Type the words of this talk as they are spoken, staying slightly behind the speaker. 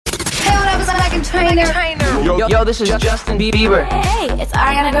Trainer. Yo, this is Justin Bieber. Hey, it's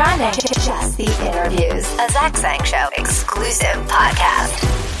Ariana Grande. Just the Interviews, a Zach Sang Show exclusive podcast.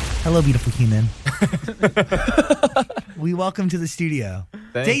 Hello, beautiful human. We welcome to the studio.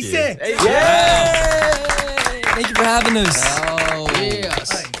 Day6. Thank you for having us.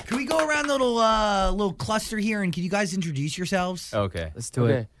 Yes. Right, can we go around the little cluster here and can you guys introduce yourselves? Okay. Let's do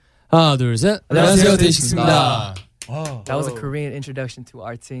it. 하나, 둘, 셋. 안녕하세요, 데이식스입니다. Oh. That was a Korean introduction to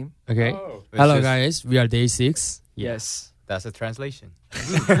our team. Okay. Oh. Hello, guys. We are Day6. Yes. That's a translation.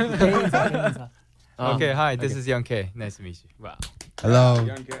 Um, Okay, hi, this is Young K. Nice to meet you. Wow. Hello.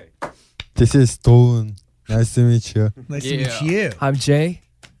 This is Doon. Nice to meet you. Nice to meet you. I'm Jay.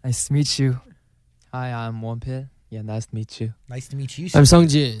 Nice to meet you. Hi, I'm Wonpil. Yeah, nice to meet you. Nice to meet you. I'm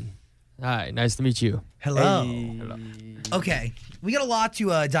Sungjin. Hi, nice to meet you. Hello. Hey. Okay, we got a lot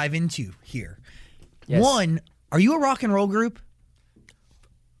to dive into here. Yes. One, are you a rock and roll group?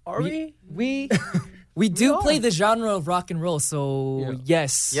 Are we? We do play the genre of rock and roll, so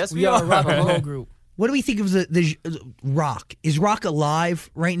yes. Yes, we we are a are. rock and roll group. What do we think of the rock? Is rock alive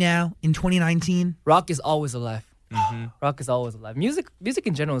right now in 2019? Rock is always alive. Rock is always alive. Music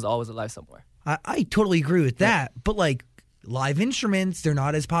in general is always alive somewhere. I totally agree with that. But like live instruments, they're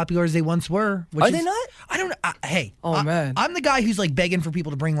not as popular as they once were. Are they not? I don't know. Hey. Oh, man. I'm the guy who's like begging for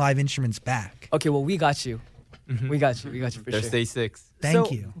people to bring live instruments back. Okay, well, we got you. We got you for There's sure. Day6.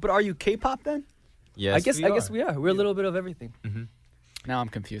 Thank you. But are you K-pop then? Yes, I guess we are. We're a little bit of everything. Now I'm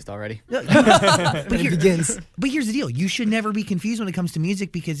confused already. But, It begins. but here's the deal. You should never be confused when it comes to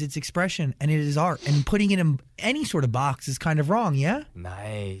music because it's expression and it is art. And putting it in any sort of box is kind of wrong, yeah?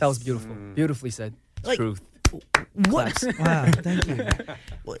 Nice. That was beautiful. Beautifully said. Like, Truth. what? Wow, thank you.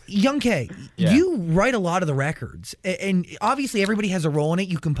 Well, Young K, Yeah. you write a lot of the records. And obviously everybody has a role in it.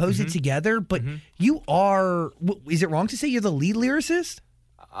 You compose it together. But you are, is it wrong to say you're the lead lyricist?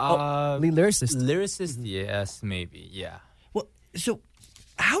 Lead lyricist. Lyricist, yes, maybe, yeah. Well, so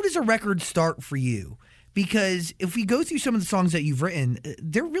how does a record start for you? Because if we go through some of the songs that you've written,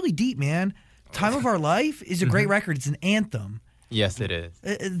 they're really deep, man. Time of Our Life is a great record. It's an anthem. Yes, it is.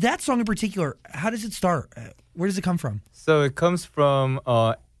 That song in particular, how does it start? Where does it come from? So it comes from,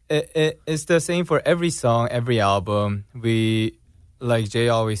 it's the same for every song, every album. We, like Jay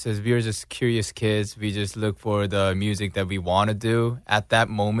always says, we are just curious kids. We just look for the music that we want to do at that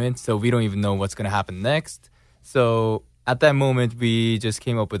moment. So we don't even know what's going to happen next. So at that moment, we just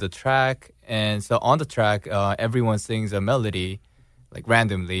came up with a track. And so on the track, everyone sings a melody, like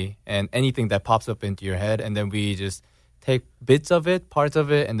randomly, and anything that pops up into your head. And then we just take bits of it, parts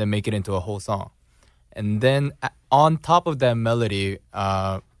of it, and then make it into a whole song. And then on top of that melody,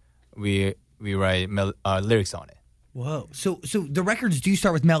 we write lyrics on it. Whoa. So the records do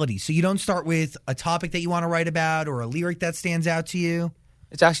start with melodies. So you don't start with a topic that you want to write about or a lyric that stands out to you?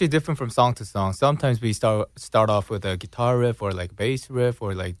 It's actually different from song to song. Sometimes we start off with a guitar riff or like bass riff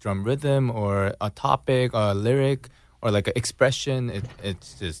or like drum rhythm or a topic, a lyric, or like an expression.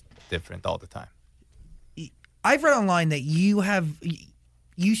 It's just different all the time. I've read online that you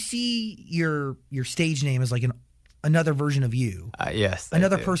see your stage name as like another version of you. Yes.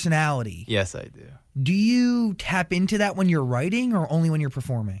 Another I do. personality. Yes, I do. Do you tap into that when you're writing or only when you're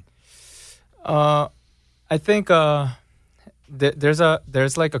performing? I think there's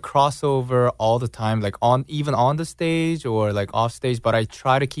like a crossover all the time, like even on the stage or like off stage. But I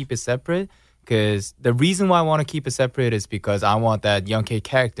try to keep it separate because the reason why I want to keep it separate is because I want that Young K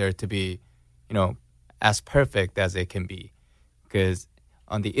character to be, as perfect as it can be. Because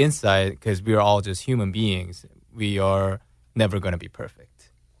on the inside, because we are all just human beings, we are never going to be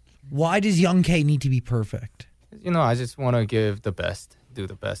perfect. Why does Young K need to be perfect? I just want to give the best, do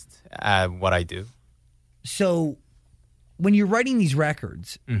the best at what I do. So when you're writing these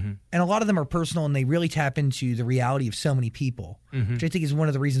records, and a lot of them are personal and they really tap into the reality of so many people, which I think is one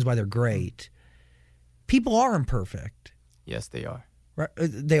of the reasons why they're great, people are imperfect. Yes, they are. Right?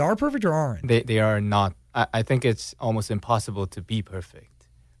 They are perfect or aren't? They are not. I think it's almost impossible to be perfect.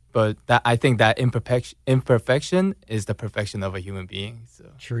 But I think that imperfection is the perfection of a human being. So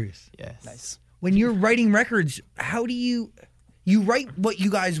Truth. yes. Nice. When you're writing records, how do you write what you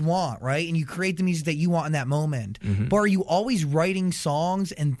guys want, right? And you create the music that you want in that moment. But are you always writing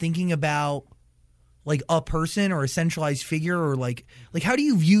songs and thinking about like a person or a centralized figure or like how do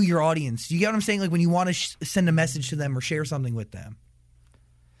you view your audience? Do you get what I'm saying? Like when you want to send a message to them or share something with them?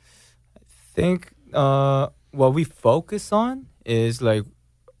 I think what we focus on is like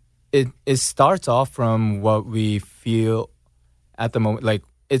it starts off from what we feel at the moment. Like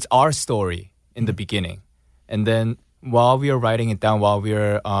it's our story in the beginning. And then while we are writing it down, while we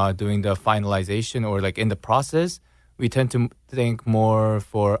are doing the finalization or like in the process, we tend to think more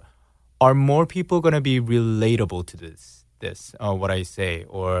for are more people going to be relatable to this what I say?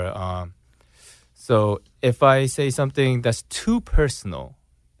 Or so if I say something that's too personal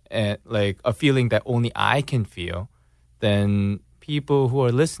and like a feeling that only I can feel, then people who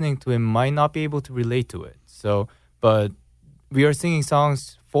are listening to it might not be able to relate to it. So, but we are singing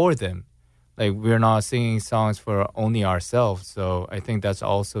songs for them. Like, we're not singing songs for only ourselves. So I think that's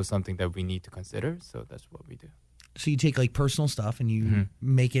also something that we need to consider. So that's what we do. So you take like personal stuff and you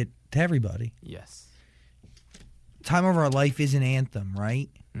make it to everybody. Yes. Time of Our Life is an anthem, right?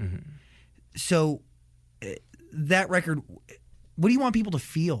 Mm-hmm. So that record, what do you want people to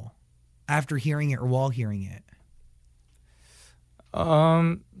feel after hearing it or while hearing it?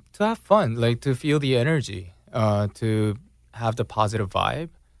 To have fun, like to feel the energy, to have the positive vibe.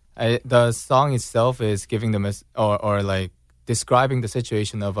 The song itself is giving them or like describing the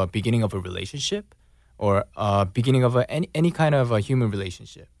situation of a beginning of a relationship or beginning of any kind of a human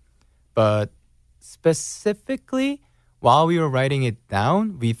relationship. But specifically, while we were writing it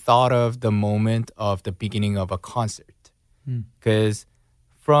down, we thought of the moment of the beginning of a concert. Because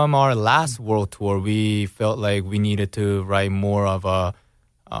from our last world tour, we felt like we needed to write more of a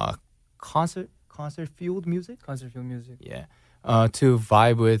concert-fueled music. Concert-fueled music. Yeah. To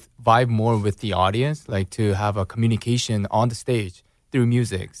vibe more with the audience, like to have a communication on the stage through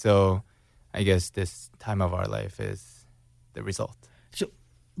music. So I guess this Time of Our Life is the result. So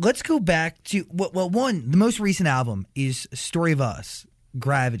let's go back to, the most recent album is Story of Us,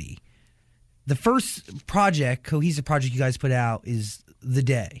 Gravity. The first cohesive project you guys put out is The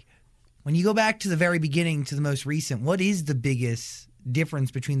Day. When you go back to the very beginning to the most recent, what is the biggest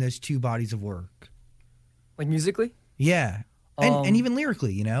difference between those two bodies of work? Like musically? Yeah. And even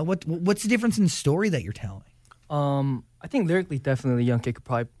lyrically, you know? What's the difference in the story that you're telling? I think lyrically, definitely Young Kid could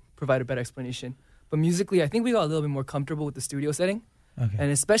probably provide a better explanation. But musically, I think we got a little bit more comfortable with the studio setting. Okay.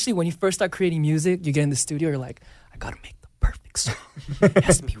 And especially when you first start creating music, you get in the studio, you're like, I gotta make the perfect song. It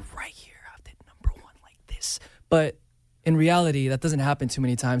has to be right here. I did number one like this. But in reality, that doesn't happen too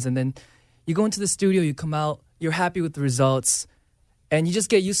many times. And then you go into the studio, you come out, you're happy with the results, and you just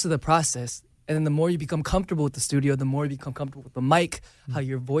get used to the process. And then the more you become comfortable with the studio, the more you become comfortable with the mic, how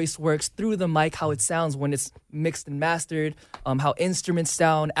your voice works through the mic, how it sounds when it's mixed and mastered, how instruments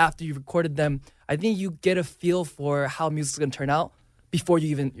sound after you've recorded them. I think you get a feel for how music's going to turn out before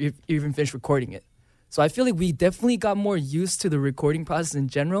you even finish recording it. So I feel like we definitely got more used to the recording process in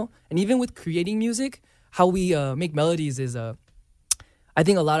general. And even with creating music, how we make melodies is, I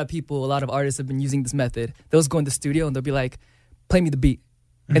think a lot of artists have been using this method. They'll just go in the studio and they'll be like, play me the beat.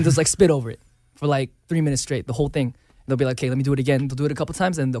 And just like spit over it for like 3 minutes straight, the whole thing. And they'll be like, okay, let me do it again. They'll do it a couple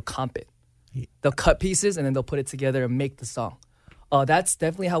times and they'll comp it. Yeah. They'll cut pieces and then they'll put it together and make the song. That's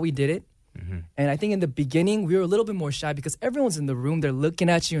definitely how we did it. Mm-hmm. And I think in the beginning, we were a little bit more shy because everyone's in the room. They're looking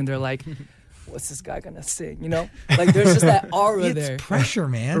at you and they're like, what's this guy going to sing? You know, like there's just that aura there. It's pressure,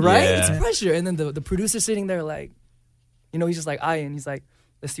 man. Right? Yeah. It's pressure. And then the producer's sitting there like, you know, he's just like eyeing. He's like,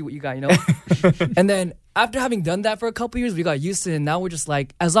 let's see what you got, you know? And then after having done that for a couple years, we got used to it. And now we're just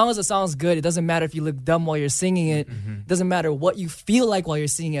like, as long as it sounds good, it doesn't matter if you look dumb while you're singing it. It doesn't matter what you feel like while you're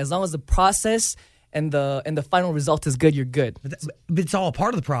singing it. As long as the process and the final result is good, you're good. But it's all a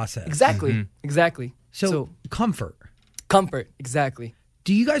part of the process. Exactly. Exactly. So comfort. Comfort. Exactly.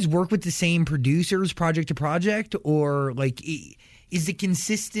 Do you guys work with the same producers project to project, or like is the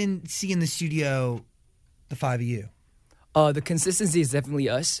consistency in the studio the five of you? The consistency is definitely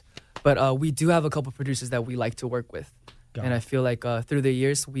us, but we do have a couple producers that we like to work with. Got And it. I feel like through the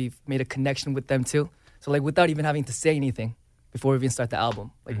years, we've made a connection with them too. So like without even having to say anything before we even start the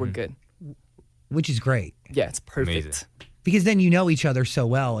album, like we're good. Which is great. Yeah, it's perfect. Amazing. Because then you know each other so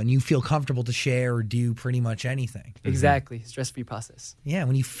well and you feel comfortable to share or do pretty much anything. Exactly. Stress-free process. Yeah,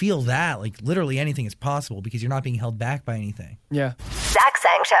 when you feel that, like literally anything is possible because you're not being held back by anything. Yeah. Zach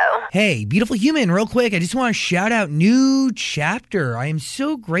Sang Show. Hey, beautiful human, real quick, I just want to shout out New Chapter. I am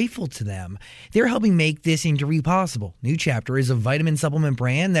so grateful to them. They're helping make this interview possible. New Chapter is a vitamin supplement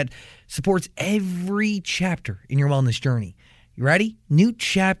brand that supports every chapter in your wellness journey. You ready? New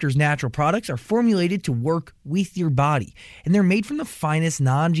Chapter's natural products are formulated to work with your body, and they're made from the finest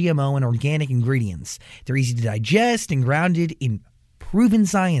non-GMO and organic ingredients. They're easy to digest and grounded in proven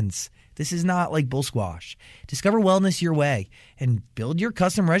science. This is not like bull squash. Discover wellness your way and build your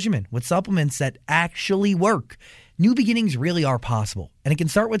custom regimen with supplements that actually work. New beginnings really are possible, and it can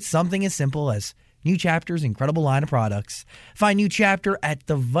start with something as simple as New Chapter's incredible line of products. Find New Chapter at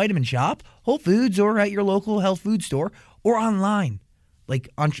the Vitamin Shop, Whole Foods, or at your local health food store, or online, like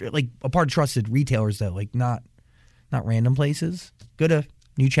a part of trusted retailers though, like not random places. Go to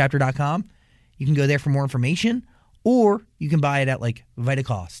newchapter.com. You can go there for more information, or you can buy it at like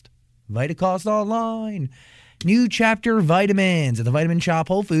VitaCost, VitaCost Online. New chapter vitamins at the Vitamin Shop,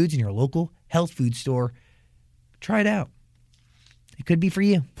 Whole Foods, and your local health food store. Try it out. It could be for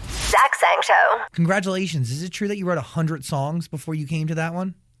you. Zach Sang Show. Congratulations. Is it true that you wrote 100 songs before you came to that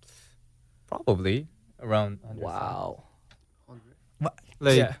one? Probably around 100 Wow. What?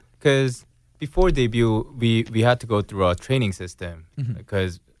 Like, Yeah. because before debut, we had to go through a training system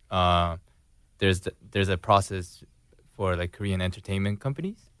because there's a process for like Korean entertainment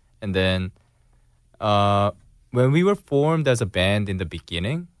companies, and then when we were formed as a band in the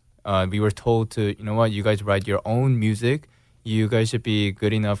beginning, we were told to, you know what, you guys write your own music. You guys should be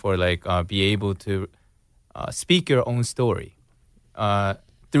good enough or like be able to speak your own story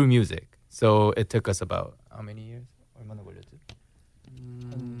through music. So it took us about how many years? 얼마나 걸렸지?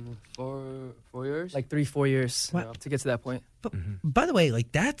 4 years. Like 3-4 years Wow. to get to that point. But by the way,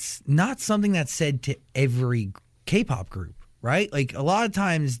 like that's not something that's said to every K-pop group, right? Like a lot of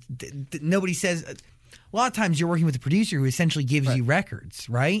times, nobody says. A lot of times, you're working with a producer who essentially gives you records,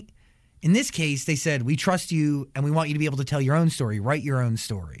 right? In this case, they said, "We trust you, and we want you to be able to tell your own story, write your own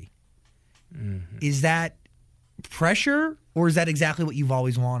story." Is that pressure, or is that exactly what you've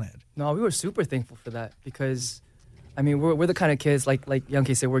always wanted? No, we were super thankful for that because, I mean, we're the kind of kids, like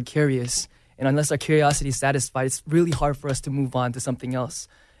Youngkay said, we're curious. And unless our curiosity is satisfied, it's really hard for us to move on to something else.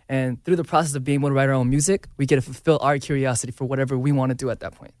 And through the process of being able to write our own music, we get to fulfill our curiosity for whatever we want to do at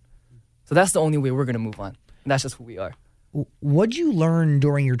that point. So that's the only way we're going to move on. And that's just who we are. What'd you learn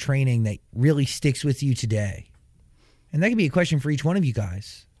during your training that really sticks with you today? And that could be a question for each one of you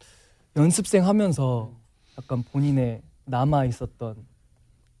guys. 연습생 하면서 약간 본인의 남아 있었던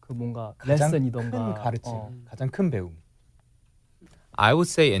그 뭔가 레슨이던가 가장 큰 배움. I would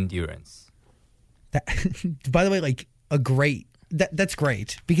say endurance. That, by the way, like that's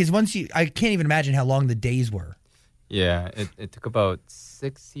great because I can't even imagine how long the days were. Yeah, it took about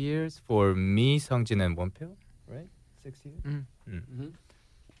 6 years for me, Seongjin, and Wonpil, right? 6 years.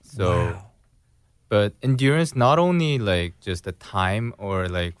 So, but endurance not only like just the time or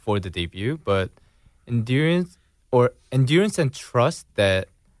like for the debut, but endurance and trust that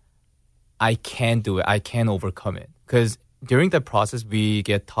I can do it, I can overcome it. Because during that process, we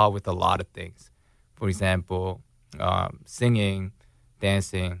get taught with a lot of things. For example, singing,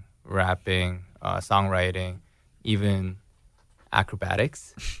 dancing, rapping, songwriting, even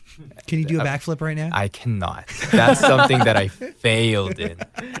acrobatics. Can you do a backflip right now? I cannot. That's something that I failed in.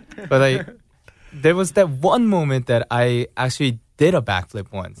 But there was that one moment that I actually did a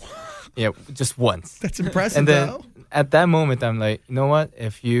backflip once. Yeah, just once. That's impressive, And then though. at that moment, I'm like, you know what?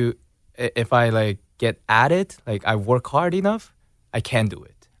 If I like get at it, like I work hard enough, I can do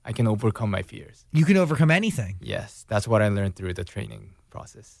it. I can overcome my fears. You can overcome anything. Yes, that's what I learned through the training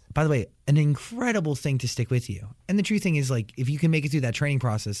process. By the way, an incredible thing to stick with you. And the true thing is, like, if you can make it through that training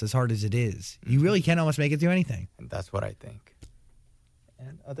process, as hard as it is, you really can almost make it through anything. And that's what I think.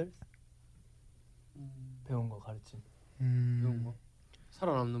 And others? 배운 거 가르침. 배운 거.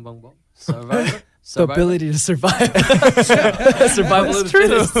 살아남는 방법. Survival. The ability to survive. Survival of the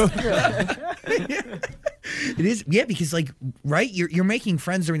fittest. It is, yeah, because like, right, you're making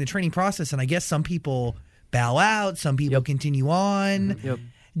friends during the training process, and I guess some people bow out, some people continue on. Yep.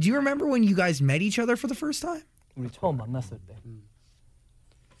 Do you remember when you guys met each other for the first time? 우리 처음 만났을 때.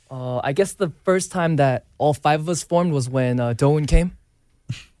 I guess the first time that all 5 of us formed was when Doan came,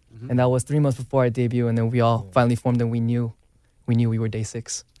 and that was 3 months before our debut, and then we all finally formed, and we knew we were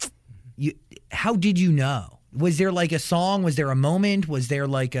Day6. How did you know? Was there like a song? Was there a moment? Was there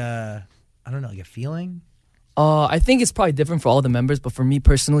like a feeling? I think it's probably different for all the members, but for me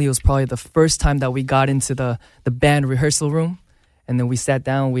personally, it was probably the first time that we got into the band rehearsal room, and then we sat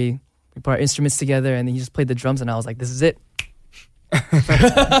down, we put our instruments together, and then he just played the drums, and I was like, this is it.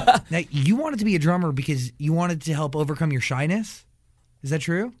 Now, you wanted to be a drummer because you wanted to help overcome your shyness? Is that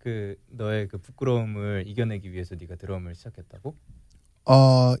true? 너의 그 부끄러움을 이겨내기 위해서 네가 드럼을 시작했다고?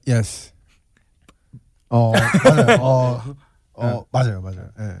 Yes. 맞아요. 맞아요.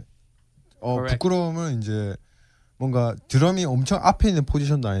 예. 부끄러움은 이제 뭔가 드럼이 엄청 앞에 있는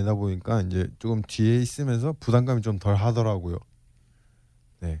포지션도 아니다 보니까 이제 조금 뒤에 있으면서 부담감이 좀 덜 하더라고요.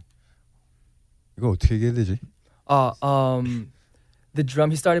 네. 이거 어떻게 얘기해야 되지? The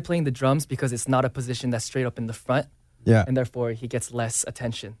drum, he started playing the drums because it's not a position that's straight up in the front. Yeah. And therefore, he gets less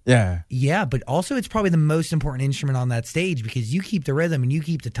attention. Yeah. Yeah, but also it's probably the most important instrument on that stage because you keep the rhythm and you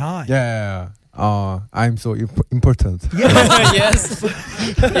keep the time. Yeah. I'm so important. Yes.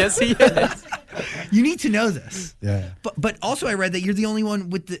 Yes, he is. You need to know this. Yeah. But also I read that you're the only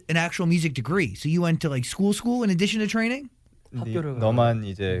one with an actual music degree. So you went to like school in addition to training? 너만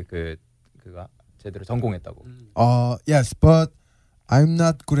이제 그거 제대로 전공했다고. Yes, but I'm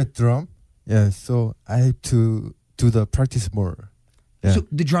not good at drum. Yeah, so I have to do the practice more. Yeah. So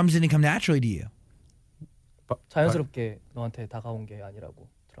the drums didn't come naturally to you. 자연스럽게 너한테 다가온 게 아니라고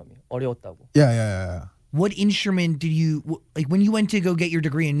드럼이 어려웠다고. Yeah. What instrument did you like when you went to go get your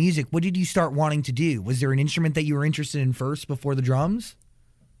degree in music? What did you start wanting to do? Was there an instrument that you were interested in first before the drums?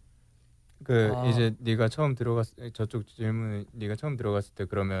 이제 네가 처음 저쪽 질문 네가 처음 들어갔을 때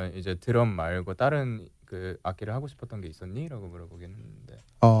그러면 이제 드럼 말고 다른 그 악기를 하고 싶었던 게 있었니?라고 물어보긴 했는데.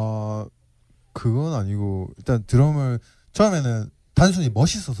 그건 아니고 일단 드럼을 처음에는 단순히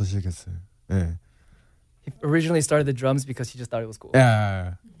멋있어서 시작했어요. 예. He originally started the drums because he just thought it was cool.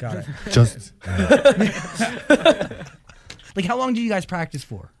 Yeah. Got it. Just. Like how long did you guys practice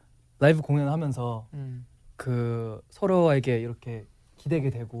for? 라이브 공연하면서 그 서로에게 이렇게 기대게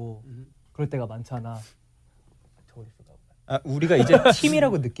되고 그럴 때가 많잖아. 우리가 이제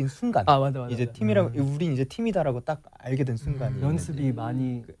팀이라고 느낀 순간. 맞아. 이제 팀이라고 우린 이제 팀이다라고 딱 알게 된 순간이. 연습이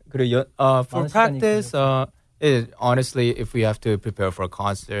많이. 그리고 for practice, honestly, if we have to prepare for a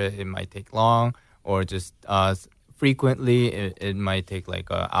concert, it might take long, or just frequently, it might take like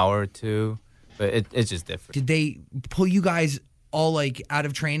an hour or two. But it's just different. Did they pull you guys all like out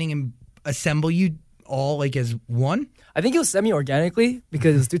of training and assemble you all like as one? I think it was semi-organically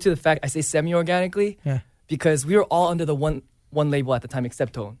because due to the fact I say semi-organically because we were all under the one label at the time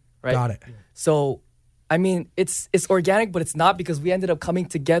except Tone, right? Got it. So, I mean, it's organic, but it's not because we ended up coming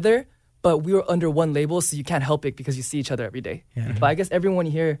together, but we were under one label, so you can't help it because you see each other every day. Yeah. But I guess everyone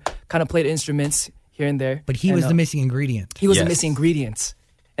here kind of played instruments here and there. But he was the missing ingredient. He was the missing ingredient.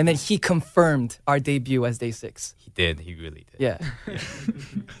 And then he confirmed our debut as Day6. He did. He really did. Yeah.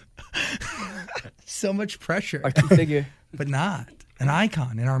 So much pressure. Our key figure. But not an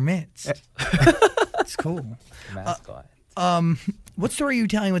icon in our midst. It's cool. Mascot. What story are you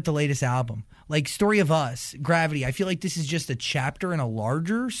telling with the latest album? Like Story of Us, Gravity. I feel like this is just a chapter in a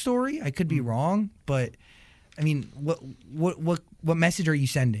larger story. I could be wrong, but I mean, what message are you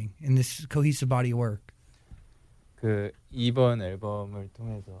sending in this cohesive body of work? 그 이번 앨범을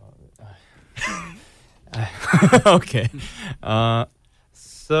통해서 okay.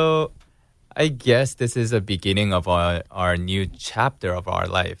 So I guess this is a beginning of our new chapter of our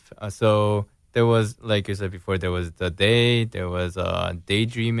life. So there was, like you said before, there was the day, there was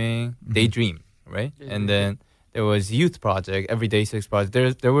daydream, right? And then there was youth project, every Day6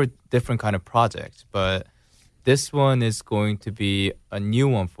 project. There were different kind of projects, but this one is going to be a new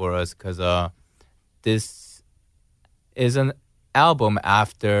one for us because this is an album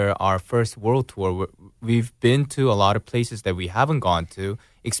after our first world tour. We've been to a lot of places that we haven't gone to,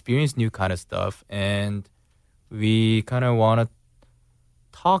 experienced new kind of stuff, and we kind of want to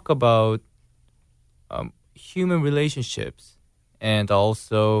talk about human relationships. And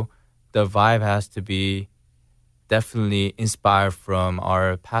also the vibe has to be definitely inspired from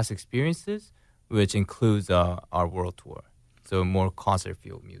our past experiences, which includes our world tour. So more concert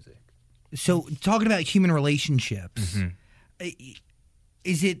field music. So talking about human relationships,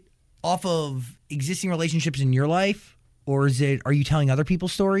 is it off of existing relationships in your life, or are you telling other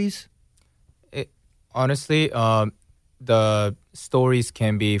people's stories? Honestly, the stories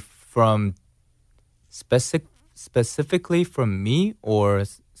can be from specifically from me, or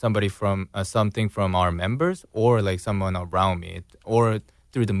somebody from something from our members, or like someone around me, or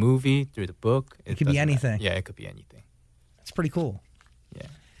through the movie, through the book. It could be anything. Yeah, it could be anything. That's pretty cool. Yeah.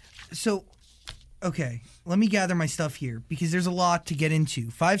 So, okay, let me gather my stuff here because there's a lot to get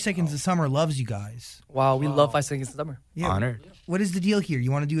into. 5 Seconds of Summer loves you guys. Wow, we love 5 Seconds of Summer. Yeah. Honored. What is the deal here?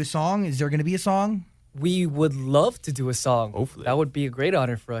 You want to do a song? Is there going to be a song? We would love to do a song. Hopefully. That would be a great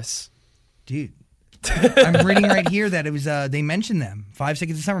honor for us. Dude, I'm reading right here that it was they mentioned them. 5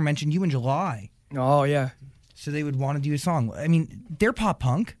 Seconds of Summer mentioned you in July. Oh, yeah. So they would want to do a song. I mean, they're pop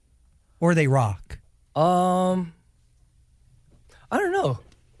punk or they rock. I don't know.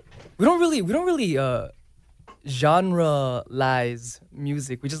 We don't really genre-lize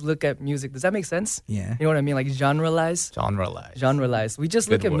music. We just look at music. Does that make sense? Yeah. You know what I mean? Like genre-lize? Genre-lize. We just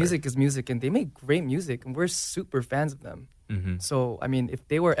Good look at word. music as music, and they make great music, and we're super fans of them. So, I mean, if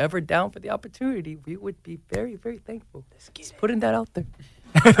they were ever down for the opportunity, we would be very, very thankful. Just putting that out there.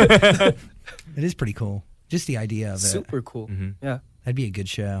 It is pretty cool. Just the idea of it. Super cool. Yeah. That'd be a good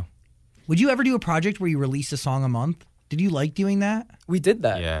show. Would you ever do a project where you release a song a month? Did you like doing that? We did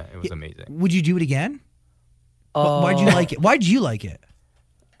that. Yeah, it was amazing. Would you do it again? Why'd you like it? Why'd you like it?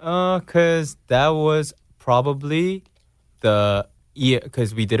 Because that was probably the year,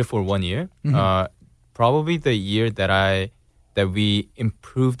 because we did it for 1 year. Probably the year that we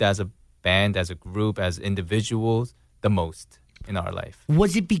improved as a band, as a group, as individuals the most in our life.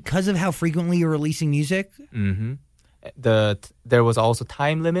 Was it because of how frequently you're releasing music? there was also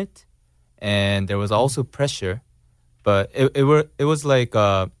time limit, and there was also pressure, but it was like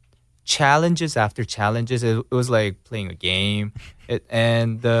challenges after challenges. It was like playing a game,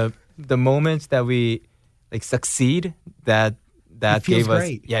 and the moments that we like succeed, that It feels gave us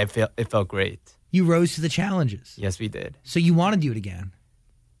great. yeah, it felt great. You rose to the challenges. Yes, we did. So you want to do it again.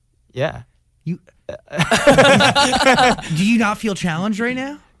 Yeah. You Do you not feel challenged right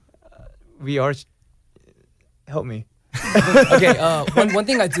now? We are. Help me. Okay, one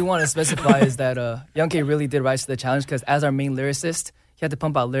thing I do want to specify is that Young K really did rise to the challenge because as our main lyricist, he had to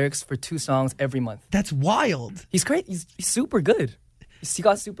pump out lyrics for 2 songs every month. That's wild. He's great. He's super good. He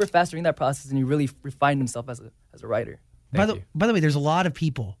got super fast during that process, and he really refined himself as a writer. By the way, there's a lot of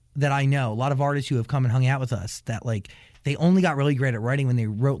people that I know, a lot of artists who have come and hung out with us that like they only got really great at writing when they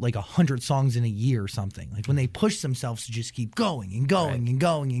wrote like 100 songs in a year or something. Like when they pushed themselves to just keep going and going and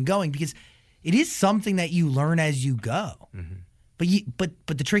going and going, because it is something that you learn as you go. Mm-hmm.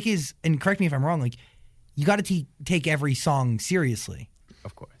 But the trick is, and correct me if I'm wrong, like you got to take every song seriously.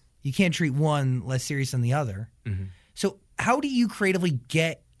 Of course. You can't treat one less serious than the other. Mm-hmm. So how do you creatively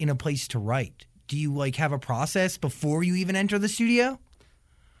get in a place to write? Do you like have a process before you even enter the studio?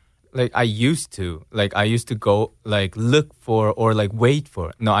 Like I used to go like look for or like wait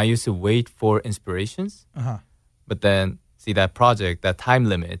for. No, I used to wait for inspirations. But then see that project, that time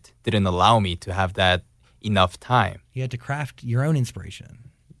limit didn't allow me to have that enough time. You had to craft your own inspiration.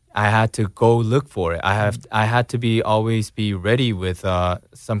 I had to go look for it. I had to always be ready with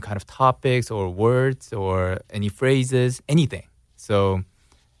some kind of topics or words or any phrases, anything. So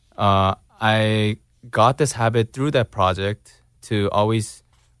I got this habit through that project to always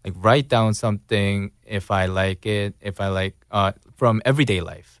like write down something if I like it, from everyday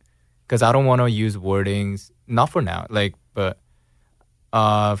life, because I don't want to use wordings. Not for now, but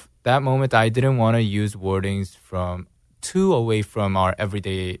that moment I didn't want to use wordings from too away from our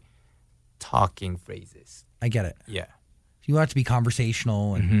everyday talking phrases. I get it. Yeah. You want it to be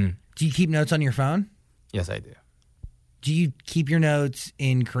conversational. And do you keep notes on your phone? Yes, I do. Do you keep your notes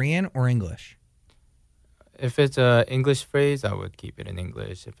in Korean or English? If it's an English phrase, I would keep it in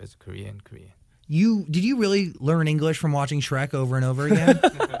English. If it's Korean. Did you really learn English from watching Shrek over and over again?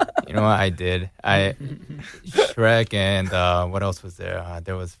 You know what I did? Shrek and what else was there?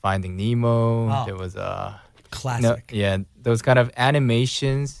 There was Finding Nemo. Oh. There was Classic. those kind of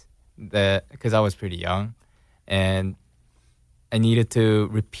animations that because I was pretty young, and I needed to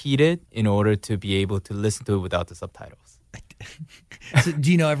repeat it in order to be able to listen to it without the subtitles. So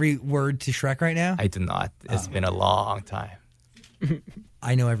do you know every word to Shrek right now? I do not. It's been a long time.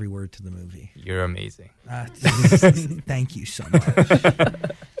 I know every word to the movie. You're amazing. Thank you so much.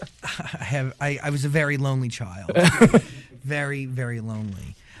 I was a very lonely child. Very, very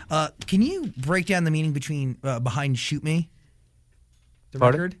lonely. Can you break down the meaning behind Shoot Me? The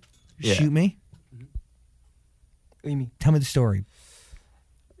Pardon? record? Yeah. Shoot Me? 의미. Tell me the story.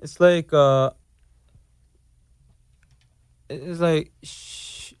 It's like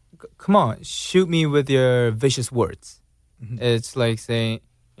come on, shoot me with your vicious words. It's like saying,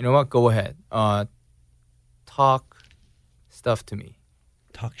 you know what, go ahead, talk stuff to me.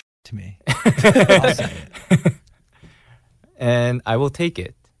 Talk to me. I'll say it. And I will take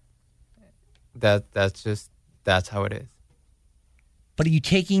it. That's how it is. But are you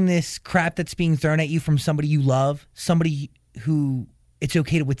taking this crap that's being thrown at you from somebody you love? Somebody who it's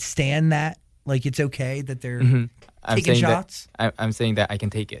okay to withstand that? Like it's okay that they're taking shots? I'm saying that I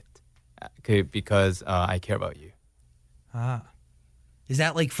can take it because I care about you. Ah. Is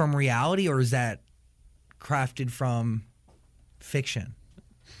that like from reality or is that crafted from fiction?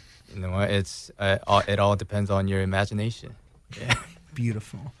 You know what? It all depends on your imagination. Yeah.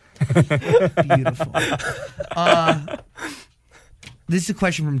 Beautiful. Beautiful. This is a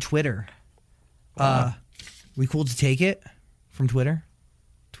question from Twitter. We cool to take it from Twitter?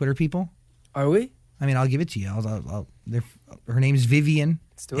 Twitter people? Are we? I mean, I'll give it to you. Her name's Vivian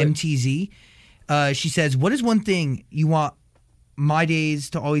do it. MTZ. She says, "What is one thing you want my days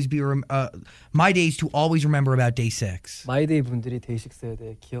to always remember about Day6?" 마이데이 분들이 데이식스에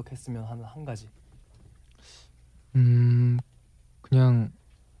대해 기억했으면 하는 한 가지. 그냥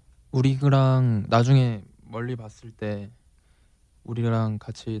우리랑 나중에 멀리 봤을 때 우리랑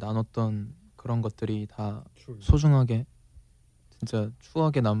같이 나눴던 그런 것들이 다 소중하게 진짜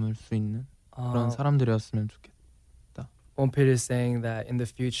추억에 남을 수 있는 그런 사람들이었으면 좋겠다. Wonpil is saying that in the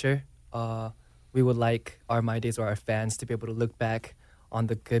future, we would like our My Days or our fans to be able to look back on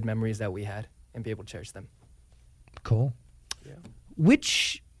the good memories that we had and be able to cherish them. Cool. Yeah.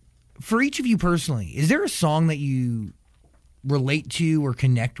 For each of you personally, is there a song that you relate to or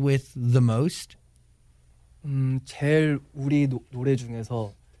connect with the most? 제일 우리 노래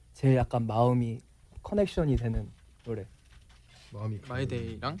중에서 제일 약간 마음이 커넥션이 되는 노래.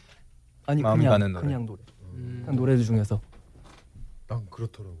 마이데이랑 아니 마음이 그냥 가는 노래. 그냥 노래. 그냥 노래 중에서. 난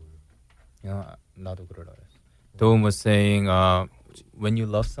그렇더라고요. Yeah, 나도 그러라. Dome was saying, "When you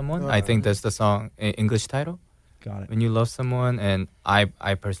love someone," I think that's the song English title. Got it. When you love someone, and I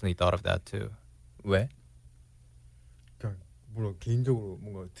personally thought of that too. 왜? 그냥 뭐라 개인적으로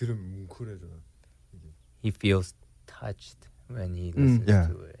뭔가 들으면 뭉클해져요. He feels touched when he listens Yeah.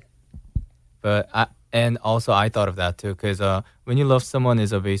 to it. But and also I thought of that too, because "When You Love Someone"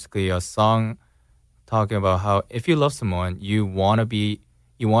 is basically a song talking about how if you love someone, you wanna be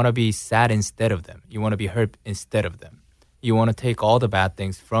sad instead of them. You wanna be hurt instead of them. You wanna take all the bad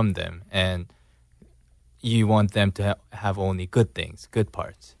things from them, and you want them to have only good things, good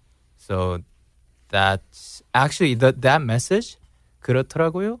parts. So that's actually that message,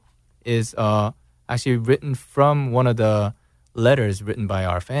 그렇더라고요, is actually written from one of the letters written by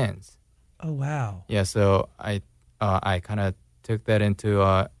our fans. Oh wow. Yeah, so I kind of took that into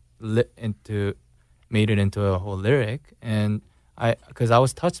made it into a whole lyric, and because I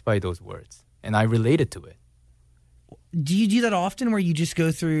was touched by those words and I related to it. Do you do that often where you just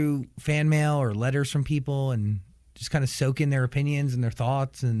go through fan mail or letters from people and just kind of soak in their opinions and their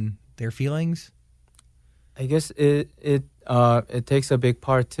thoughts and their feelings? I guess it takes a big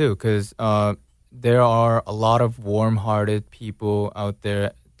part too, because there are a lot of warm-hearted people out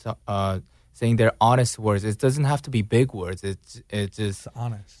there saying their honest words. It doesn't have to be big words. It's just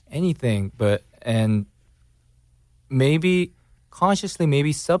honest. Anything, and maybe consciously,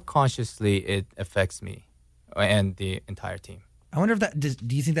 maybe subconsciously, it affects me and the entire team. I wonder if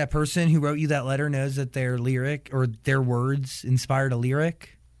do you think that person who wrote you that letter knows that their lyric or their words inspired a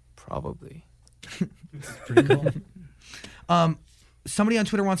lyric? Probably. Pretty cool. Somebody on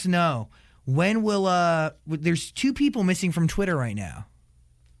Twitter wants to know, when will there's 2 people missing from Twitter right now.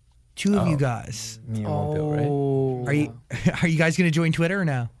 2 of you guys. Me and Bill, right? Are you guys going to join Twitter or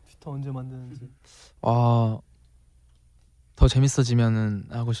no? 트위터 언제 만드는지. 더 재밌어지면은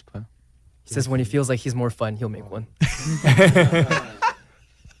하고 싶어요. He says when he feels like he's more fun, he'll make one.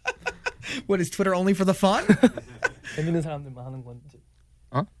 What is Twitter only for the fun? 재밌는 사람들만 하는 건지.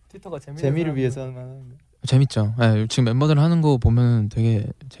 트위터가 재밌는 재미를 사람들만- 위해서 하는. 재밌죠. 네, 지금 멤버들 하는 거 보면 되게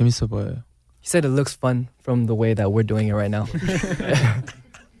재밌어 보여요. He said it looks fun from the way that we're doing it right now.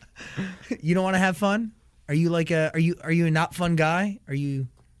 You don't want to have fun? Are you a not fun guy? Are you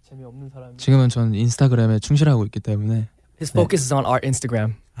재미없는 사람이. 지금은 전 인스타그램에 충실하고 있기 때문에 His focus is on our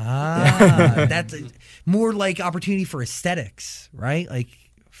Instagram. That's more like opportunity for aesthetics, right? Like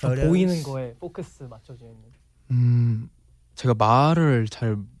photos. 보이는 거에 포커스 맞춰져 있는. 제가 말을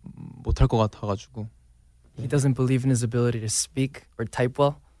잘 못할 것 같아가지고. He doesn't believe in his ability to speak or type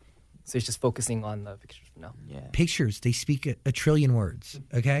well, so he's just focusing on the pictures for now. Yeah. Pictures, they speak a trillion words.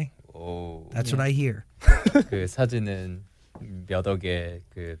 Okay, 오. that's what I hear. 그 사진은 몇 억의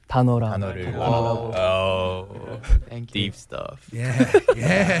그 단어를 deep stuff.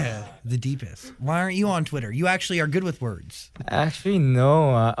 Yeah, the deepest. Why aren't you on Twitter? You actually are good with words. Actually,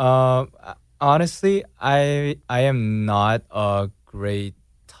 no. Honestly, I am not a great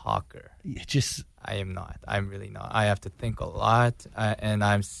talker. I am not. I'm really not. I have to think a lot, and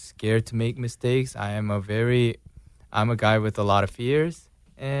I'm scared to make mistakes. I'm a guy with a lot of fears,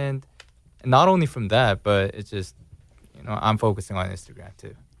 and not only from that, but it's just, I'm focusing on Instagram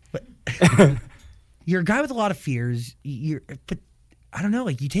too. But you're a guy with a lot of fears. But I don't know.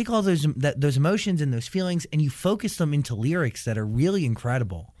 Like you take all those emotions and those feelings, and you focus them into lyrics that are really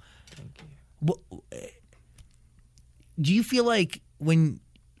incredible. Thank you. Well, do you feel like when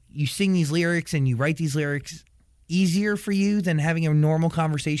you sing these lyrics and you write these lyrics easier for you than having a normal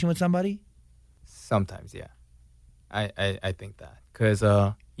conversation with somebody? Sometimes, yeah. I think that. Because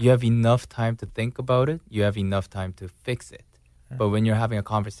you have enough time to think about it. You have enough time to fix it. But when you're having a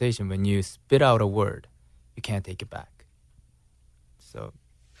conversation, when you spit out a word, you can't take it back. So,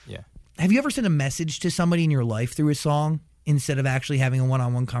 yeah. Have you ever sent a message to somebody in your life through a song instead of actually having a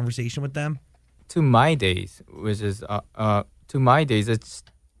one-on-one conversation with them? To my days,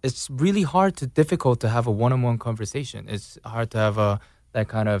 it's really difficult to have a one-on-one conversation. It's hard to have that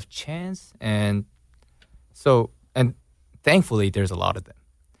kind of chance, and thankfully there's a lot of them.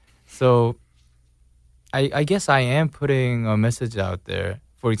 So I guess I am putting a message out there.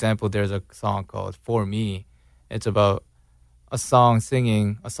 For example, there's a song called "For Me." It's about a song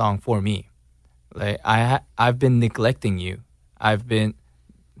singing a song for me. Like I've been neglecting you.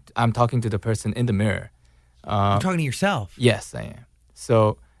 I'm talking to the person in the mirror. You're talking to yourself. Yes, I am.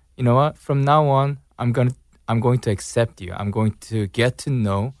 So, you know what? From now on, I'm going to accept you. I'm going to get to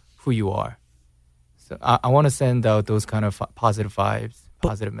know who you are. So I want to send out those kind of positive vibes,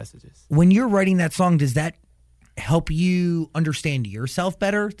 positive messages. When you're writing that song, does that help you understand yourself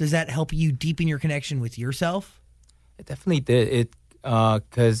better? Does that help you deepen your connection with yourself? It definitely did. It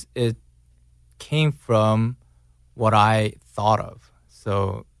because it came from what I thought of.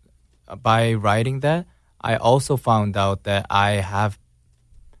 So by writing that, I also found out that I have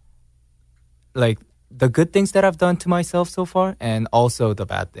like the good things that I've done to myself so far, and also the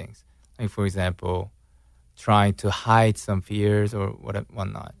bad things. Like for example, trying to hide some fears or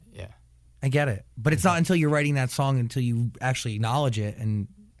whatnot. Yeah, I get it, but it's not until you're writing that song until you actually acknowledge it, and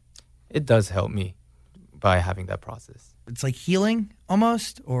it does help me by having that process. It's like healing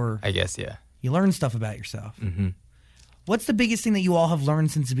almost, or I guess you learn stuff about yourself. Mm-hmm. What's the biggest thing that you all have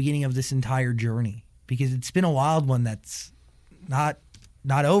learned since the beginning of this entire journey? Because it's been a wild one that's not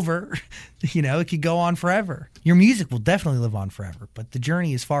over. You know, it could go on forever. Your music will definitely live on forever, but the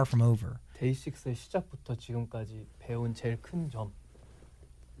journey is far from over. 데이식스의 시작부터 지금까지 배운 제일 큰 점.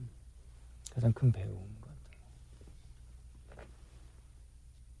 가장 큰 배움 같은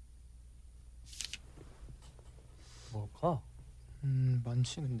거. 뭘까?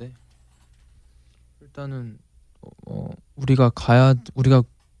 많지 근데 일단은 우리가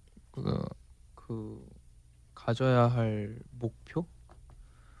그 가져야 할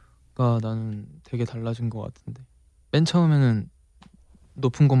목표가 나는 되게 달라진 것 같은데 맨 처음에는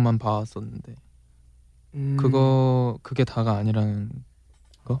높은 것만 봐왔었는데 그게 다가 아니라는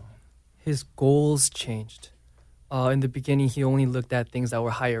거. His goals changed. In the beginning, he only looked at things that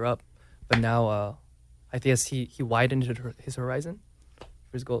were higher up, but now I guess he widened his horizon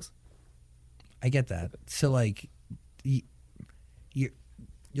for his goals. I get that. So like, your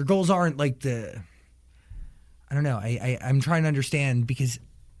goals aren't like the. I don't know. I'm trying to understand because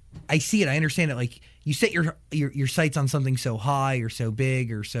I see it. I understand it. Like you set your sights on something so high or so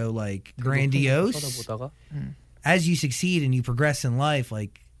big or so like grandiose. As you succeed and you progress in life,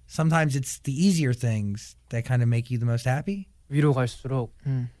 like sometimes it's the easier things that kind of make you the most happy. 위로 갈수록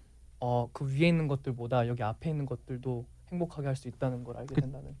그 위에 있는 것들보다 여기 앞에 있는 것들도 행복하게 할 수 있다는 걸 알게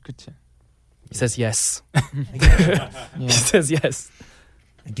된다는. 그치. He says yes. Yeah. He says yes.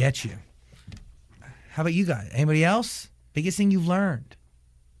 I get you. How about you guys? Anybody else? Biggest thing you've learned?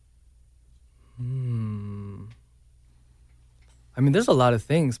 I mean, there's a lot of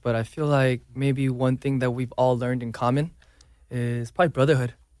things, but I feel like maybe one thing that we've all learned in common is probably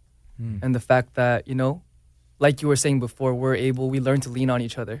brotherhood. And the fact that, you know, like you were saying before, we learn to lean on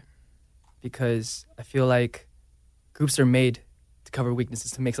each other. Because I feel like groups are made to cover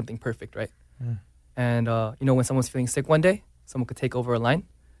weaknesses, to make something perfect, right? And, you know, when someone's feeling sick one day, someone could take over a line.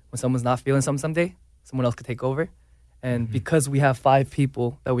 When someone's not feeling something someday, someone else could take over. And because we have 5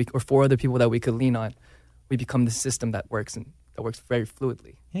 people or 4 other people that we could lean on, we become the system that works and that works very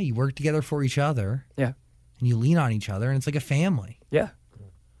fluidly. Yeah, you work together for each other. Yeah. And you lean on each other, and it's like a family. Yeah.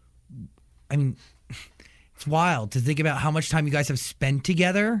 I mean, it's wild to think about how much time you guys have spent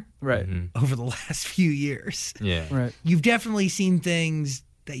together right over the last few years. Yeah. Right. You've definitely seen things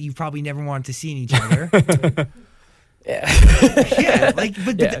that you probably never wanted to see in each other. Yeah.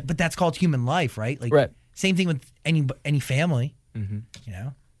 But that's called human life, right? Like, right. Same thing with any family. You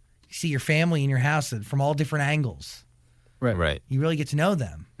know, you see your family in your house from all different angles. Right. Right. You really get to know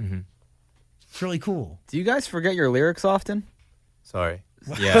them. It's really cool. Do you guys forget your lyrics often? Sorry.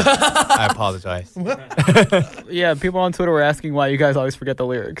 Yeah, I apologize. Yeah, people on Twitter were asking why you guys always forget the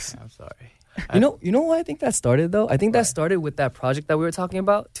lyrics. I'm sorry. You know why I think that started though? I think that started with that project that we were talking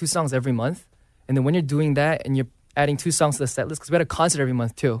about, 2 songs every month. And then when you're doing that and you're adding 2 songs to the set list, because we had a concert every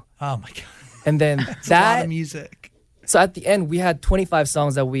month too. Oh my god. And then That's a lot of music. So at the end we had 25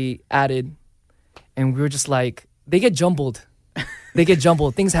 songs that we added, and we were just like, they get jumbled.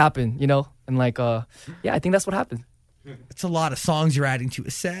 Things happen, you know? And like I think that's what happened. It's a lot of songs you're adding to a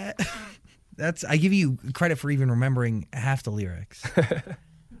set. I give you credit for even remembering half the lyrics.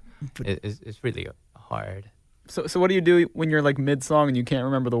 It's really hard. So what do you do when you're like mid-song and you can't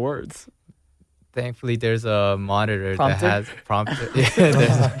remember the words? Thankfully, there's a monitor Prompter? that has prompter. Yeah,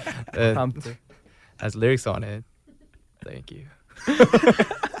 there's Prompter. has lyrics on it. Thank you.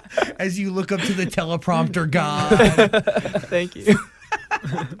 As you look up to the teleprompter god. Thank you.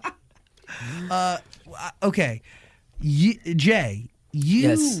 Okay. Jay,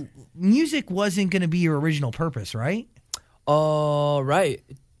 Yes. music wasn't going to be your original purpose, right? Right.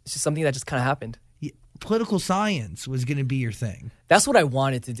 It's just something that just kind of happened. Political science was going to be your thing. That's what I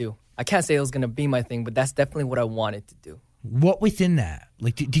wanted to do. I can't say it was going to be my thing, but that's definitely what I wanted to do. What within that?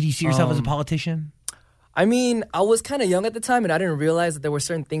 Like, did you see yourself as a politician? I mean, I was kind of young at the time, and I didn't realize that there were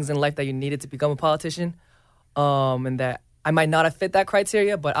certain things in life that you needed to become a politician. And that I might not have fit that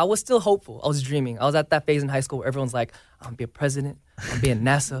criteria, but I was still hopeful. I was dreaming. I was at that phase in high school where everyone's like, I'm going to be a president. I'm going to be in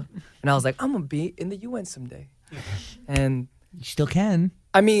NASA. And I was like, I'm going to be in the UN someday. And You still can.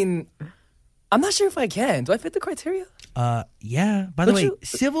 I mean, I'm not sure if I can. Do I fit the criteria? Yeah. By the way,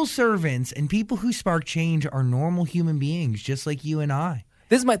 civil servants and people who spark change are normal human beings, just like you and I.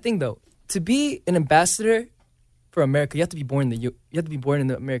 This is my thing, though. To be an ambassador for America, you have to be born in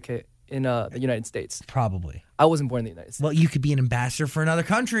the America in the United States. Probably. I wasn't born in the United States. Well, you could be an ambassador for another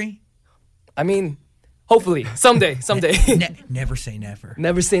country. I mean, hopefully, someday. Never say never.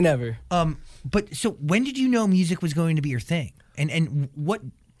 Never say never. But so when did you know music was going to be your thing? And what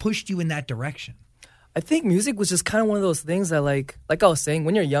pushed you in that direction? I think music was just kind of one of those things that, like I was saying,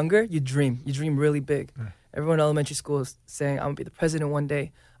 when you're younger, you dream. You dream really big. Everyone in elementary school is saying, I'm going to be the president one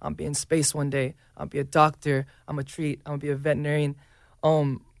day. I'm going to be in space one day. I'm going to be a doctor. I'm a treat. I'm going to be a veterinarian.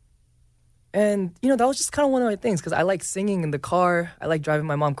 And, that was just kind of one of my things because I like singing in the car. I like driving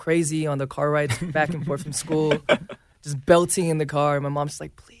my mom crazy on the car rides back and forth from school, just belting in the car. My mom's just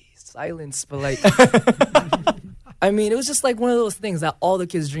like, please, silence. But, like, I mean, it was just like one of those things that all the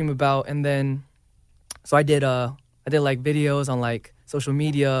kids dream about. And then, so I did like videos on like social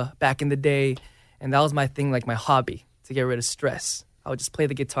media back in the day. And that was my thing, like my hobby to get rid of stress. I would just play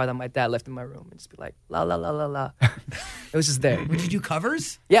the guitar that my dad left in my room and just be like, la, la, la, la, la. It was just there. Would you do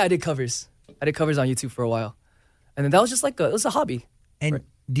covers? Yeah, I did covers. I did covers on YouTube for a while. And then that was just like it was a hobby. And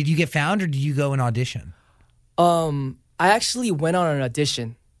did you get found or did you go and audition? I actually went on an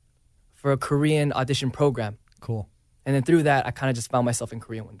audition for a Korean audition program. Cool. And then through that, I kind of just found myself in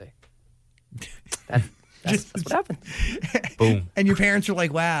Korea one day. That's what happened. Boom. And your parents were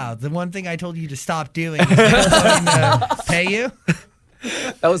like, wow, the one thing I told you to stop doing is going to pay you?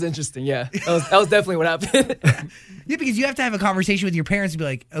 That was interesting, yeah. That was definitely what happened. Yeah, because you have to have a conversation with your parents and be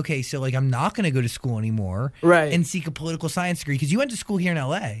like, okay, so like I'm not going to go to school anymore. Right. And seek a political science degree because you went to school here in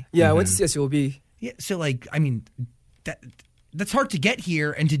LA. Yeah, I went to CSULB. Yeah, so like, I mean, that's hard to get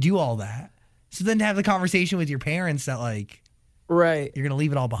here and to do all that. So then to have the conversation with your parents that like, right, you're going to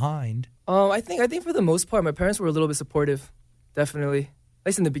leave it all behind. I think for the most part, my parents were a little bit supportive, definitely. At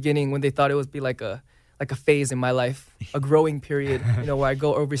least in the beginning when they thought it would be like a phase in my life, a growing period, where I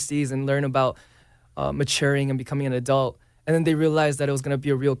go overseas and learn about maturing and becoming an adult. And then they realized that it was going to be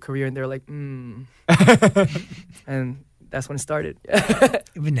a real career and they're like, And that's when it started. But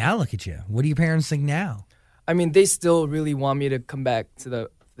now look at you. What do your parents think now? I mean, they still really want me to come back to the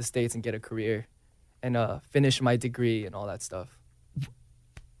States and get a career and finish my degree and all that stuff.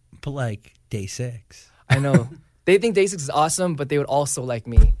 But like Day6. I know. They think Day6 is awesome, but they would also like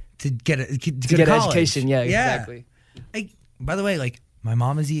me to get an education. Yeah, exactly. By the way, like my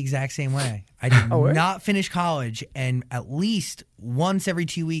mom is the exact same way. I did not finish college, and at least once every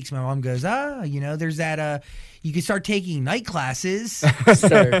 2 weeks, my mom goes, there's that. You can start taking night classes,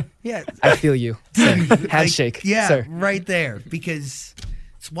 sir. Yeah, I feel you. Sir. Handshake. Yeah, sir. Right there, because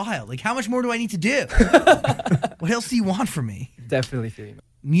it's wild. Like, how much more do I need to do? What else do you want from me? Definitely feel you.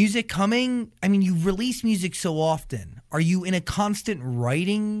 Music coming. I mean, you release music so often. Are you in a constant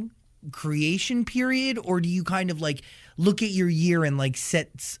writing creation period, or do you kind of like look at your year and like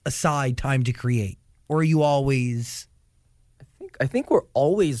set aside time to create, or are you always? I think we're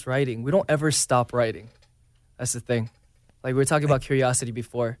always writing. We don't ever stop writing. That's the thing. Like we were talking about curiosity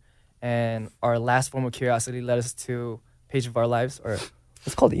before, and our last form of curiosity led us to Page of Our Lives, or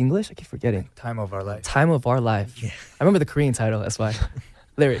what's called in English? I keep forgetting. Time of Our Life. Time of Our Life. Yeah. I remember the Korean title. That's why.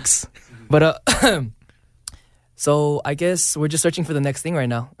 Lyrics. But so I guess we're just searching for the next thing right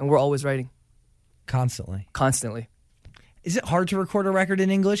now, and we're always writing. Constantly. Is it hard to record a record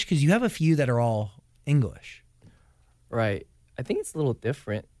in English? Because you have a few that are all English. Right. I think it's a little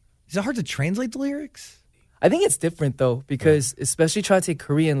different. Is it hard to translate the lyrics? I think it's different, though, because especially try to take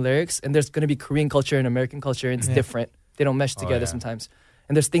Korean lyrics, and there's going to be Korean culture and American culture, and it's different. They don't mesh together sometimes.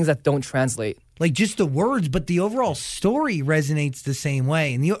 And there's things that don't translate. Like just the words, but the overall story resonates the same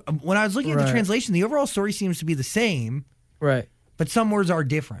way. And when I was looking at the translation, the overall story seems to be the same. Right. But some words are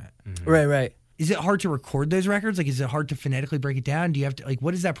different. Mm-hmm. Right. Is it hard to record those records? Like, is it hard to phonetically break it down? Do you have to, like,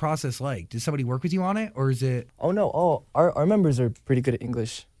 what is that process like? Does somebody work with you on it? Or is it? Oh, no. Oh, our members are pretty good at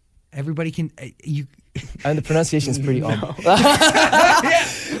English. Everybody can, And the pronunciation is pretty The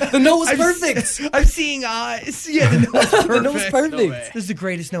no was perfect. I'm seeing, the no was perfect. The no was perfect. No, this is the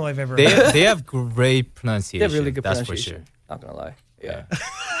greatest no I've ever heard. They have great pronunciation. They have really good pronunciation. For sure. Not gonna lie. Yeah.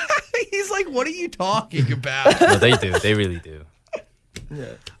 He's like, what are you talking about? No, they do. They really do.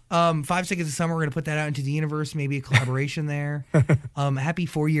 Yeah. 5 Seconds of Summer, we're gonna put that out into the universe. Maybe a collaboration there. Happy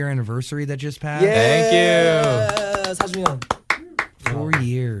 4-year anniversary that just passed. Yes. How's me on? 4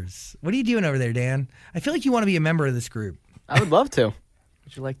 years. What are you doing over there, Dan? I feel like you want to be a member of this group. I would love to.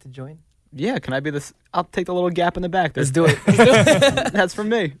 Would you like to join? Yeah, can I be this? I'll take the little gap in the back there. Let's do it. That's from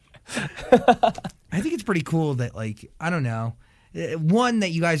me. I think it's pretty cool that, like, I don't know, one,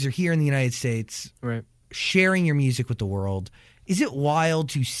 that you guys are here in the United States, Right. sharing your music with the world. Is it wild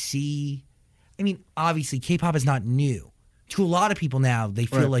to see? I mean, obviously, K-pop is not new. To a lot of people now, they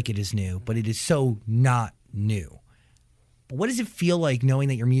feel like it is new, but it is so not new. But what does it feel like knowing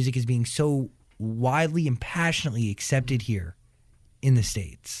that your music is being so widely and passionately accepted here in the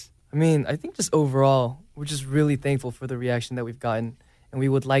States? I mean, I think just overall, we're just really thankful for the reaction that we've gotten. And we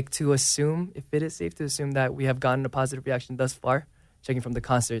would like to assume, if it is safe to assume, that we have gotten a positive reaction thus far, checking from the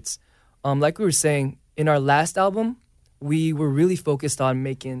concerts. Like we were saying, in our last album, we were really focused on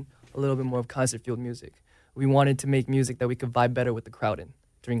making a little bit more of concert-fueled music. We wanted to make music that we could vibe better with the crowd in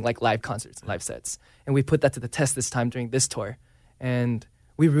during like live concerts, live sets. And we put that to the test this time during this tour. And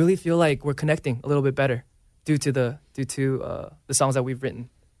we really feel like we're connecting a little bit better due to the songs that we've written.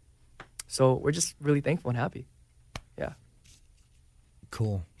 So we're just really thankful and happy. Yeah.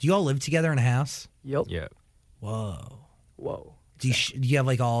 Cool. Do you all live together in a house? Yep. Yeah. Whoa. Do you have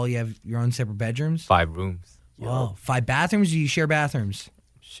you have your own separate bedrooms? 5 rooms. Whoa. 5 bathrooms? Or do you share bathrooms?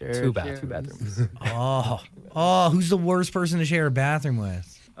 Share 2 bathrooms. 2 bathrooms. Oh, who's the worst person to share a bathroom with?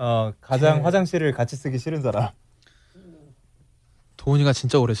 가장 화장실을 같이 쓰기 싫은 사람. 도훈이가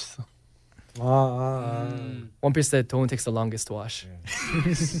진짜 오래 씻어. One piece said Toon takes the longest to wash.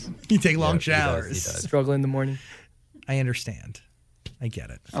 You take long he does, showers. he does. Struggle in the morning. I understand. I get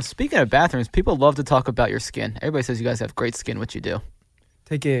it. Now, speaking of bathrooms, people love to talk about your skin. Everybody says you guys have great skin. What you do?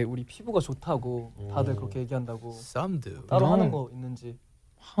 되게 우리 피부가 좋다고 다들 그렇게 얘기한다고. Some do. 따로 하는 거 있는지.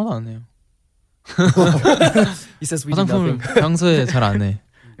 하나도 안 해요. He says we do 화장품을 nothing. 평소에 잘 안 해.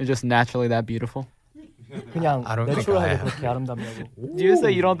 You're just naturally that beautiful. 그냥 I don't think I 내추럴하게 am. 그렇게 아름답냐고. Do you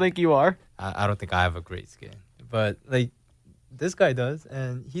say you don't think you are? I don't think I have a great skin, but like this guy does,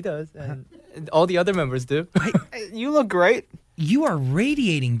 and he does, and all the other members do. You look great. You are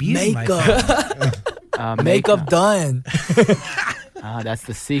radiating beauty, my Makeup. friend. Makeup done. That's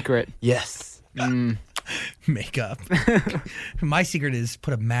the secret. Yes. Makeup. My secret is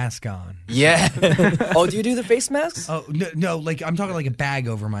put a mask on. Yeah. Oh, do you do the face masks? Oh no, like I'm talking like a bag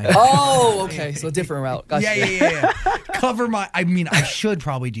over my head. Oh, okay. So a different route. Gotcha. Yeah. Cover my. I mean, I should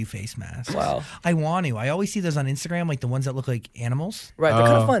probably do face masks. Wow. I want to. I always see those on Instagram, like the ones that look like animals. Right, they're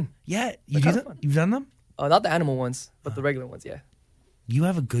kind of fun. Yeah, you They're do kinda them. fun. You've done them. Not the animal ones, but the regular ones, yeah. You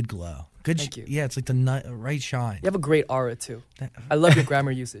have a good glow. Good. Thank you. Yeah, it's like the right shine. You have a great aura, too. That- I love your grammar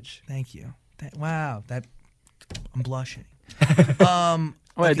usage. Thank you. Wow. I'm blushing. Oh,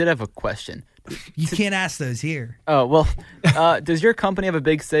 I did have a question. You can't ask those here. Oh, well, does your company have a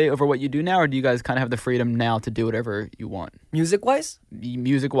big say over what you do now, or do you guys kind of have the freedom now to do whatever you want? Music-wise?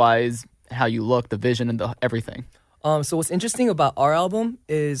 Music-wise, how you look, the vision, and the everything. So what's interesting about our album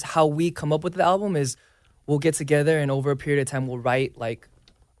is how we come up with the album is we'll get together and over a period of time we'll write like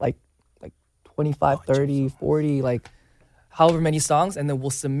 25, 30, 40, like however many songs, and then we'll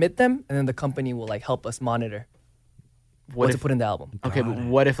submit them, and then the company will like help us monitor what to put in the album. Okay, but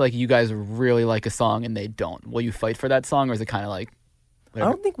what if like you guys really like a song and they don't? Will you fight for that song, or is it kind of like? I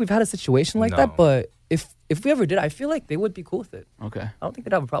don't think we've had a situation like that, but if we ever did, I feel like they would be cool with it. Okay. I don't think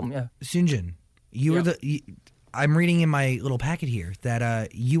they'd have a problem. Yeah. Sunjin, you were I'm reading in my little packet here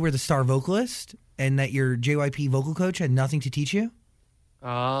that you were the star vocalist and that your JYP vocal coach had nothing to teach you.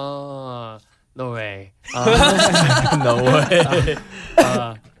 No way. No way.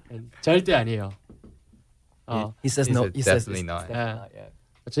 절대 아니에요. He says no. He says definitely not. Yeah.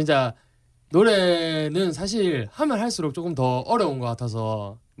 진짜 노래는 사실 하면 할수록 조금 더 어려운 것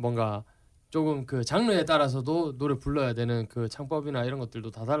같아서 뭔가 조금 그 장르에 따라서도 노래 불러야 되는 그 창법이나 이런 것들도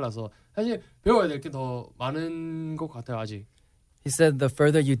다 달라서 사실 배워야 될 게 더 많은 것 같아요 아직. He said the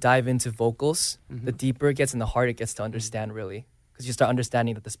further you dive into vocals, the deeper it gets and the harder it gets to understand, really. Because you start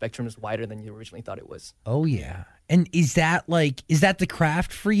understanding that the spectrum is wider than you originally thought it was. Oh, yeah. And is that the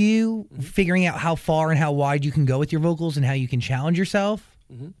craft for you? Figuring out how far and how wide you can go with your vocals and how you can challenge yourself?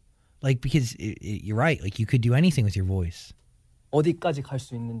 Like, because you're right. Like, you could do anything with your voice. 어디까지 갈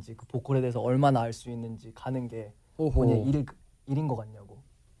수 있는지, 그 보컬에 대해서 얼마나 알 수 있는지 가는 게 본인의 일인 것 같냐고.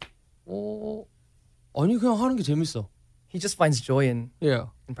 아니 그냥 하는 게 재밌어. He just finds joy in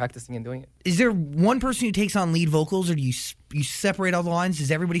in practicing and doing it. Is there one person who takes on lead vocals, or do you separate all the lines?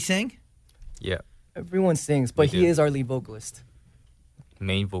 Does everybody sing? Yeah. Everyone sings, but he is our lead vocalist.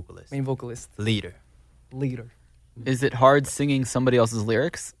 Main vocalist. Main vocalist. Leader. Is it hard singing somebody else's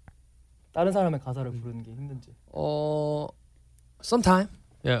lyrics? 다른 사람의 가사를 부르는 게 힘든지. Sometime.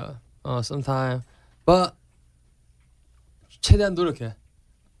 Yeah. Sometime. But 최대한 노력해.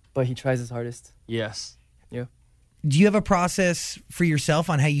 But he tries his hardest. Yes. Yeah. do you have a process for yourself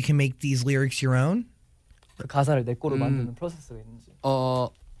on how you can make these lyrics your own? 그 가사를 내 거로 만드는 프로세스가 있는지.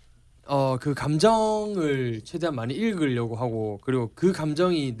 그 감정을 최대한 많이 읽으려고 하고 그리고 그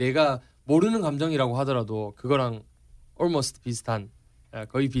감정이 내가 모르는 감정이라고 하더라도 그거랑 almost 비슷한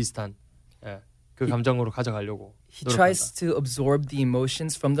거의 비슷한 그 감정으로 가져가려고 He 노력한다. tries to absorb the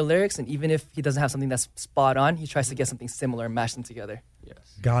emotions from the lyrics, and even if he doesn't have something that's spot on, he tries to get something similar and mash them together.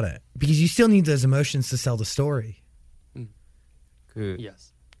 Yes. Got it. Because you still need those emotions to sell the story. 그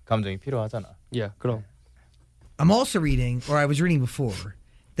Yes. 감정이 필요하잖아. Yeah. 그럼. I'm also reading, or I was reading before,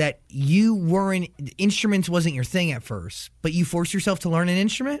 that you weren't, instruments wasn't your thing at first, but you forced yourself to learn an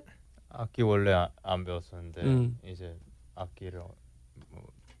instrument? 악기 원래 안 배웠었는데 이제 악기를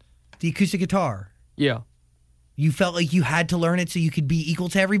The acoustic guitar. Yeah. You felt like you had to learn it so you could be equal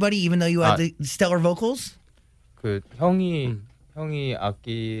to everybody, even though you had the stellar vocals? 그 형이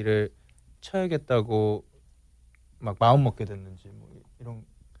악기를 쳐야겠다고 막 마음 먹게 됐는지 뭐 이런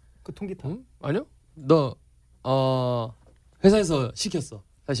그 통기타. 아니요. 너 회사에서 시켰어.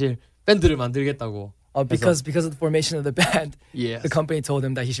 사실 밴드를 만들겠다고. Because of the formation of the band, Yes. the company told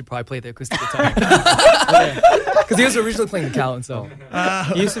him that he should probably play the acoustic guitar. Because he was originally playing the count, so.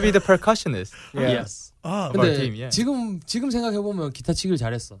 He used to be the percussionist. Yes. Oh, 근데 team, yeah. 지금 생각해 보면 기타 치기를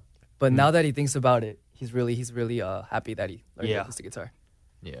잘했어. But now that he thinks about it, he's really happy that he learned the Yeah. acoustic guitar.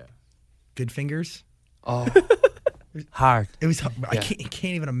 Yeah. good fingers? Hard. It was, I Yeah.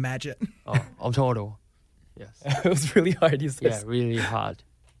 can't even imagine. 엄청 어려워. Yes. It was really hard. He Yeah, says. really hard.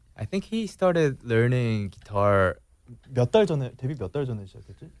 I think he started learning guitar 몇 달 전에 데뷔 몇 달 전에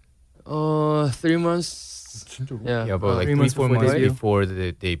시작했지? 3 months. 진짜로? Yeah. about like 3 3-4 months before months debut. before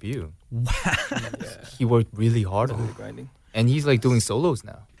the debut. He worked really hard on it. Grinding. And he's like doing solos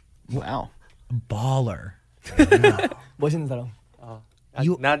now. Wow. Baller. 멋있는 사람.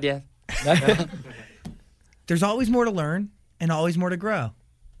 You- Not yet. There's always more to learn and always more to grow,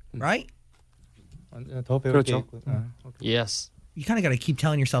 right? 더 배울 게 그렇죠. 있고. Yes. You kind of got to keep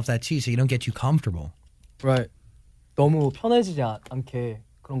telling yourself that too, so you don't get too comfortable. Right. 너무 편해지지 않게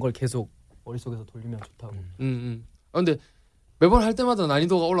그런 걸 계속 머릿속에서 돌리면 좋다고. 근데 매번 할 때마다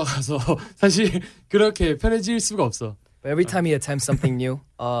난이도가 올라가서 사실 그렇게 편해질 수가 없어. But every time he attempts something new,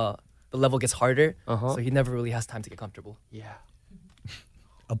 the level gets harder, Uh-huh. so he never really has time to get comfortable. Yeah.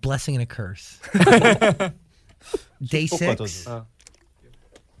 A blessing and a curse. Day6.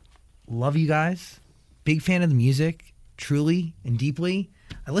 Love you guys. Big fan of the music, truly and deeply.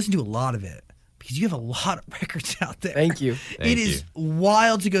 I listen to a lot of it because you have a lot of records out there. Thank you. It is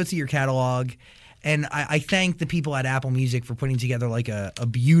wild to go through your catalog. And I thank the people at Apple Music for putting together like a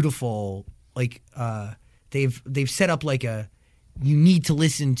beautiful, like they've set up like a, you need to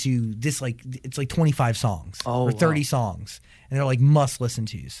listen to this, like it's like 25 songs or 30 songs, and they're like must listen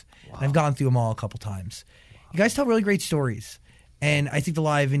tos. And I've gone through them all a couple times. You guys tell really great stories, and I think the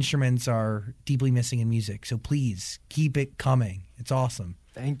live instruments are deeply missing in music. So please keep it coming. It's awesome.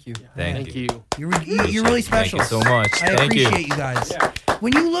 Thank you. Thank you. You're really special. Thank you so much. I Thank you. appreciate you guys.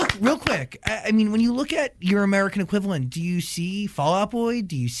 When you look real quick, I mean, when you look at your American equivalent, do you see Fall Out Boy?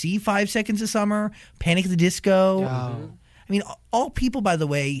 Do you see 5 Seconds of Summer? Panic at the Disco? I mean, all people, by the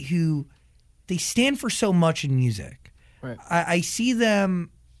way, who they stand for so much in music. Right. I see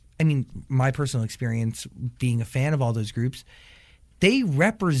them. I mean, my personal experience being a fan of all those groups, they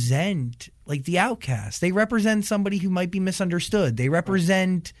represent like the outcast. They represent somebody who might be misunderstood. They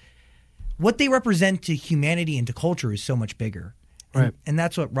represent what they represent to humanity and to culture is so much bigger. Right. And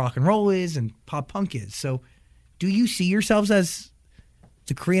that's what rock and roll is and pop punk is. So do you see yourselves as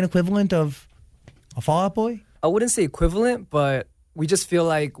the Korean equivalent of a Fall Out Boy? I wouldn't say equivalent, but we just feel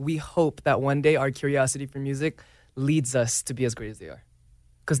like we hope that one day our curiosity for music leads us to be as great as they are.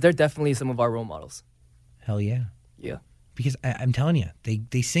 Because they're definitely some of our role models. Hell yeah. Yeah. Because I'm telling you,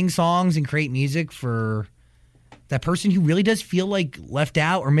 they sing songs and create music for that person who really does feel like left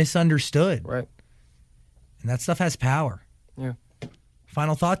out or misunderstood. Right. And that stuff has power. Yeah.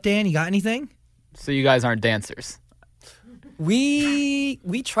 Final thought, Dan, you got anything? So you guys aren't dancers. We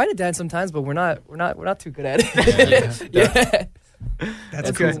try to dance sometimes, but we're not too good at it. Yeah.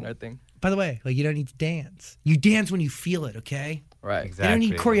 That's cool. cool. Our thing. By the way, like you don't need to dance. You dance when you feel it, okay? Right. You don't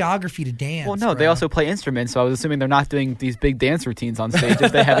need choreography to dance. Well, no, they bro. also play instruments, so I was assuming they're not doing these big dance routines on stage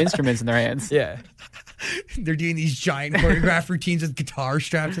if they have instruments in their hands. Yeah. They're doing these giant choreographed routines with guitars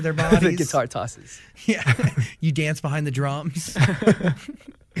strapped to their bodies. The guitar tosses. Yeah. You dance behind the drums.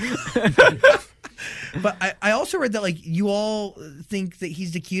 But I also read that like you all think that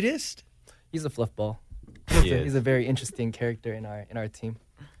he's the cutest. He's a fluff ball. Yeah. He's a very interesting character in our team.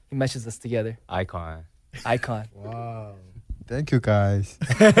 He meshes us together. Icon. Icon. Wow. Thank you, guys.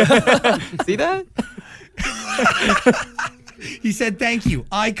 See that? He said thank you.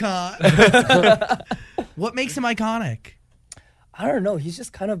 Icon. What makes him iconic? I don't know. He's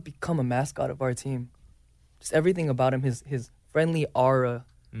just kind of become a mascot of our team. Just everything about him, his friendly aura.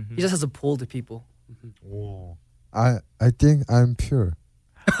 He just has a pull to people. I think I'm pure.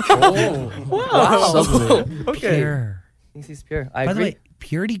 Wow. Okay. Pure. He's pure. I By agree. the way,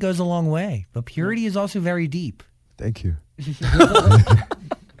 purity goes a long way, but purity is also very deep. Thank you.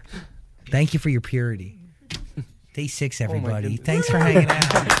 Thank you for your purity. Day6, everybody. goodness. Thanks for hanging out.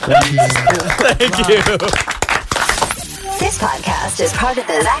 Thank you. This podcast is part of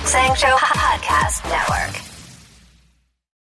the Zach Sang Show Podcast Network.